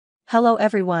Hello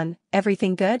everyone,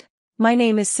 everything good? My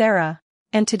name is Sarah,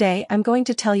 and today I'm going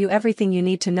to tell you everything you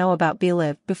need to know about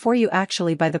BeLiv before you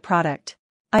actually buy the product.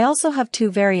 I also have two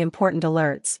very important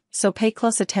alerts, so pay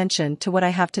close attention to what I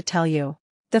have to tell you.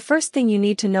 The first thing you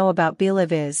need to know about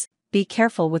BeLiv is, be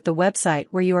careful with the website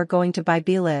where you are going to buy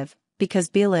BeLiv, because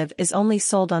BeLiv is only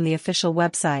sold on the official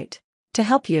website. To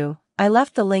help you, I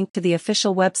left the link to the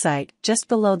official website just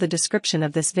below the description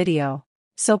of this video.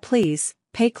 So please,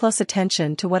 pay close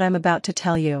attention to what I'm about to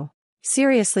tell you.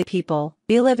 Seriously people,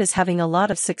 BeLiv is having a lot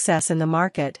of success in the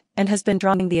market and has been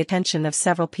drawing the attention of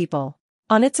several people.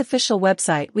 On its official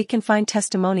website we can find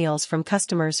testimonials from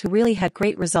customers who really had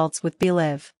great results with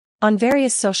BeLiv. On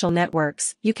various social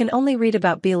networks, you can only read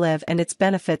about BeLiv and its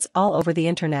benefits all over the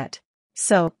internet.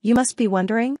 So, you must be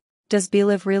wondering, does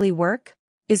BeLiv really work?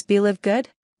 Is BeLiv good?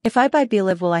 If I buy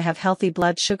BeLiv, will I have healthy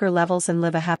blood sugar levels and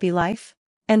live a happy life?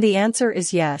 And the answer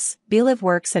is yes, BeLiv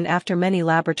works, and after many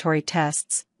laboratory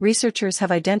tests, researchers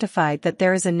have identified that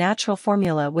there is a natural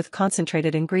formula with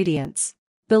concentrated ingredients.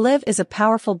 BeLiv is a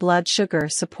powerful blood sugar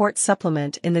support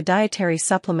supplement in the dietary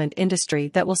supplement industry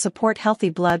that will support healthy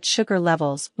blood sugar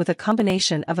levels with a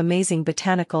combination of amazing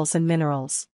botanicals and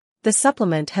minerals. The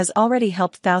supplement has already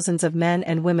helped thousands of men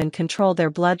and women control their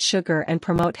blood sugar and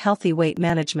promote healthy weight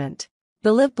management.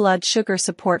 BeLiv Blood Sugar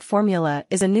Support Formula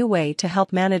is a new way to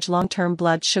help manage long-term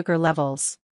blood sugar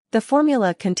levels. The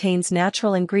formula contains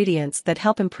natural ingredients that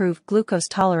help improve glucose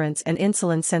tolerance and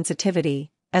insulin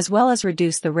sensitivity, as well as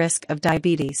reduce the risk of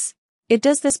diabetes. It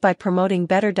does this by promoting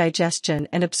better digestion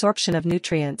and absorption of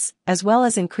nutrients, as well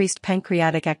as increased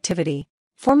pancreatic activity.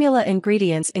 Formula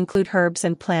ingredients include herbs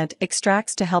and plant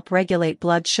extracts to help regulate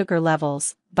blood sugar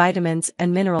levels, vitamins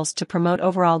and minerals to promote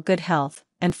overall good health,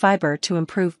 and fiber to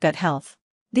improve gut health.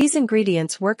 These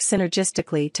ingredients work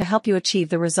synergistically to help you achieve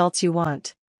the results you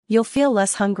want. You'll feel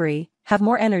less hungry, have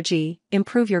more energy,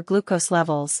 improve your glucose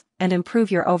levels, and improve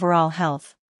your overall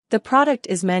health. The product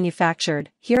is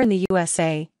manufactured here in the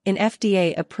USA, in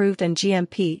FDA-approved and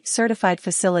GMP-certified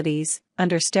facilities,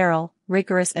 under sterile,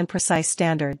 rigorous and precise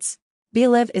standards.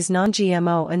 BeLiv is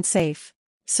non-GMO and safe.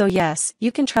 So yes,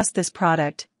 you can trust this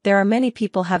product. There are many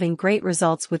people having great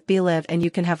results with BeLiv and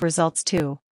you can have results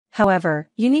too. However,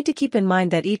 you need to keep in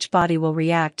mind that each body will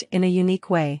react in a unique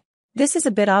way. This is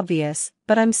a bit obvious,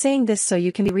 but I'm saying this so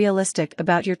you can be realistic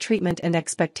about your treatment and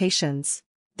expectations.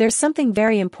 There's something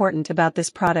very important about this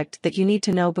product that you need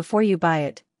to know before you buy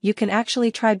it. You can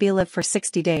actually try BeLiv for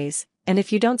 60 days, and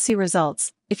if you don't see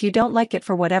results, if you don't like it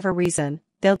for whatever reason,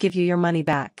 they'll give you your money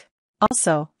back.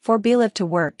 Also, for BeLiv to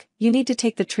work, you need to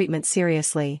take the treatment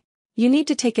seriously. You need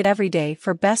to take it every day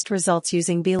for best results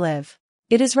using BeLiv.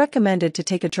 It is recommended to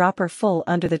take a dropper full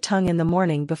under the tongue in the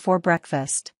morning before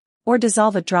breakfast. Or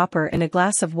dissolve a dropper in a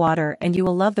glass of water and you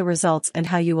will love the results and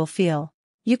how you will feel.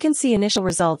 You can see initial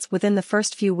results within the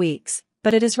first few weeks,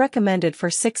 but it is recommended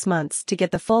for 6 months to get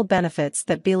the full benefits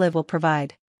that BeLiv will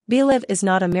provide. BeLiv is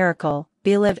not a miracle,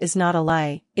 BeLiv is not a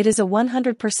lie, it is a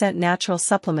 100% natural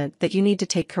supplement that you need to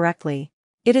take correctly.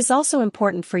 It is also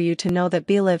important for you to know that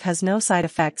BeLiv has no side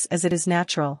effects as it is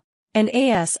natural. And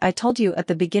as I told you at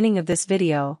the beginning of this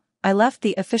video, I left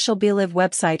the official BeLiv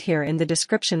website here in the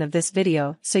description of this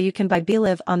video so you can buy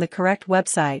BeLiv on the correct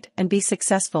website and be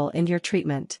successful in your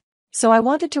treatment. So I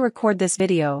wanted to record this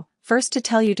video, first to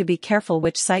tell you to be careful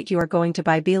which site you are going to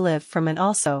buy BeLiv from, and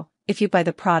also, if you buy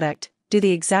the product, do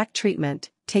the exact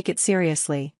treatment, take it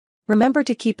seriously. Remember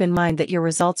to keep in mind that your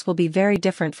results will be very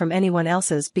different from anyone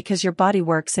else's because your body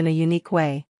works in a unique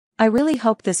way. I really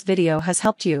hope this video has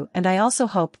helped you, and I also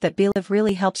hope that BeLiv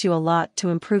really helps you a lot to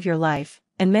improve your life,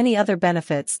 and many other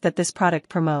benefits that this product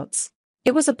promotes.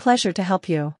 It was a pleasure to help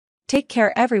you. Take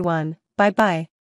care everyone, bye bye.